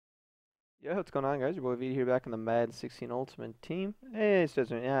Yeah, what's going on, guys? Your boy V here, back in the Madden 16 Ultimate Team. Hey, it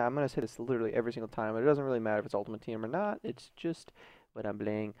doesn't. Yeah, I'm gonna say this literally every single time, but it doesn't really matter if it's Ultimate Team or not. It's just what I'm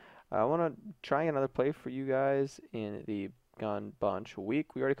playing. I want to try another play for you guys in the Gun Bunch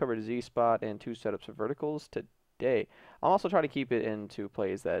week. We already covered Z spot and two setups of verticals today. I'll also try to keep it into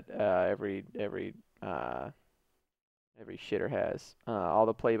plays that every shitter has. All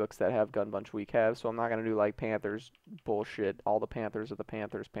the playbooks that have Gun Bunch week have. So I'm not gonna do like Panthers bullshit. All the Panthers are the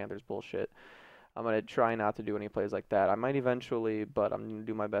Panthers bullshit. I'm going to try not to do any plays like that. I might eventually, but I'm going to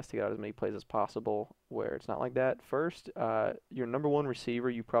do my best to get out as many plays as possible where it's not like that. First, your number one receiver,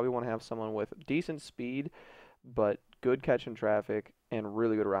 you probably want to have someone with decent speed, but good catch in traffic and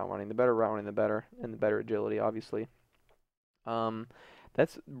really good route running. The better route running, the better, and the better agility, obviously. Um,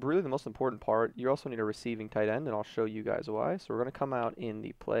 that's really the most important part. You also need a receiving tight end, and I'll show you guys why. So we're going to come out in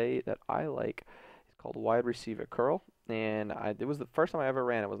the play that I like. It's called wide receiver curl, and it was the first time I ever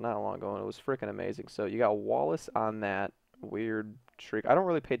ran. It was not long ago, and it was freaking amazing. So you got Wallace on that weird streak. I don't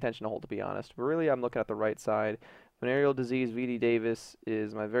really pay attention to hold, to be honest, but really I'm looking at the right side. Venereal disease, VD Davis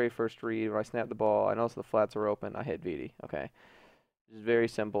is my very first read. When I snap the ball, I notice the flats are open. I hit VD. Okay, it's very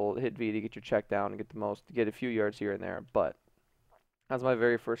simple. Hit VD, get your check down, and get a few yards here and there, but that's my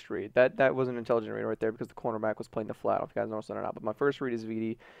very first read. That was an intelligent read right there because the cornerback was playing the flat. I don't know if you guys noticed that or not. But my first read is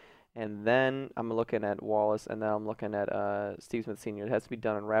VD, and then I'm looking at Wallace, and then I'm looking at Steve Smith Sr. It has to be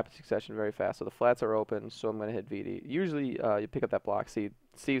done in rapid succession very fast. So the flats are open, so I'm going to hit VD. Usually you pick up that block. See,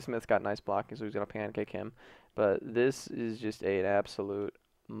 Steve Smith's got nice blocking, so he's going to pancake him. But this is just an absolute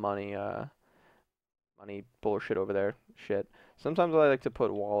money bullshit over there. Shit. Sometimes I like to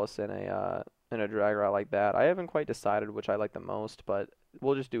put Wallace in a drag route like that. I haven't quite decided which I like the most, but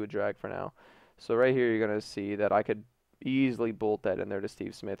we'll just do a drag for now. So right here you're gonna see that I could easily bolt that in there to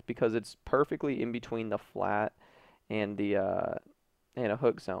Steve Smith because it's perfectly in between the flat and the and a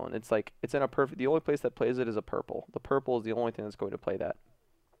hook zone. It's like it's in a perfect. The only place that plays it is a purple. The purple is the only thing that's going to play that.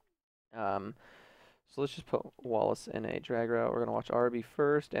 Um, so let's just put Wallace in a drag route. We're going to watch RB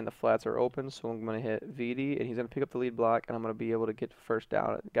first, and the flats are open, so I'm going to hit VD, and he's going to pick up the lead block, and I'm going to be able to get first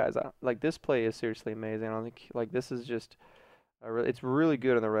down. Guys, like, this play is seriously amazing. I don't think, like, this is just, it's really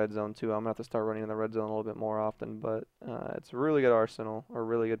good in the red zone, too. I'm going to have to start running in the red zone a little bit more often, but it's a really good arsenal, or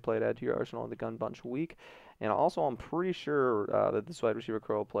really good play to add to your arsenal in the gun bunch week. And also, I'm pretty sure that this wide receiver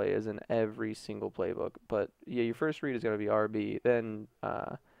curl play is in every single playbook. But, yeah, your first read is going to be RB, then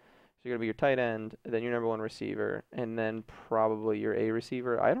so you're going to be your tight end, then your number one receiver, and then probably your A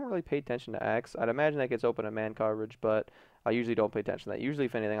receiver. I don't really pay attention to X. I'd imagine that gets open in man coverage, but I usually don't pay attention to that. Usually,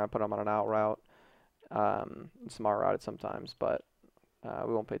 if anything, I put them on an out route, smart route sometimes, but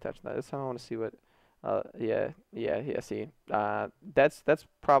we won't pay attention to that. This time I want to see what, yeah, see. That's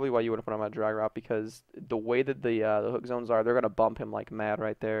probably why you would have put him on a drag route because the way that the hook zones are, they're going to bump him like mad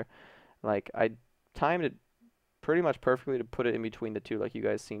right there. Like, I timed it pretty much perfectly to put it in between the two, like you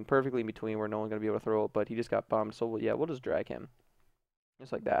guys seen, perfectly in between where no one's gonna be able to throw it, but he just got bummed. So yeah, we'll just drag him,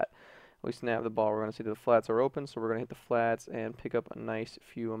 just like that. We snap the ball. We're gonna see that the flats are open, so we're gonna hit the flats and pick up a nice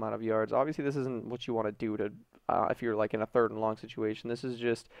few amount of yards. Obviously, this isn't what you want to do to if you're like in a third and long situation. This is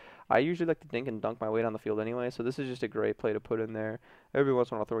just I usually like to dink and dunk my way down the field anyway, so this is just a great play to put in there. Every once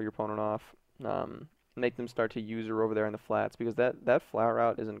in a while, throw your opponent off. Make them start to use her over there in the flats because that flat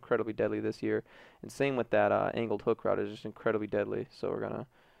route is incredibly deadly this year. And same with that angled hook route is just incredibly deadly. So we're gonna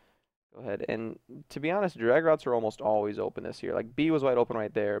go ahead and to be honest, drag routes are almost always open this year. Like B was wide open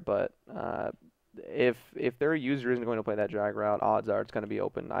right there, but if their user isn't going to play that drag route, odds are it's going to be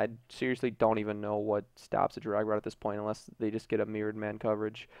open. I seriously don't even know what stops a drag route at this point unless they just get a mirrored man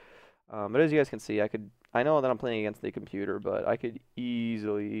coverage. But as you guys can see, I know that I'm playing against the computer, but I could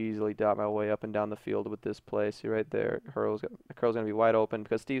easily dot my way up and down the field with this play. See right there, Curl's going to be wide open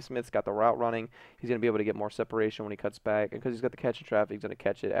because Steve Smith's got the route running. He's going to be able to get more separation when he cuts back, and because he's got the catch in traffic, he's going to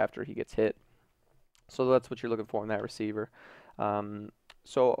catch it after he gets hit. So that's what you're looking for in that receiver.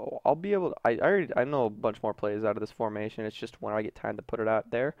 So I'll be able to, I know a bunch more plays out of this formation. It's just when I get time to put it out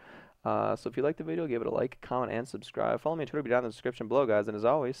there. So if you like the video, give it a like, comment, and subscribe. Follow me on Twitter, be down in the description below, guys. And as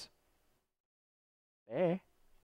always, hey.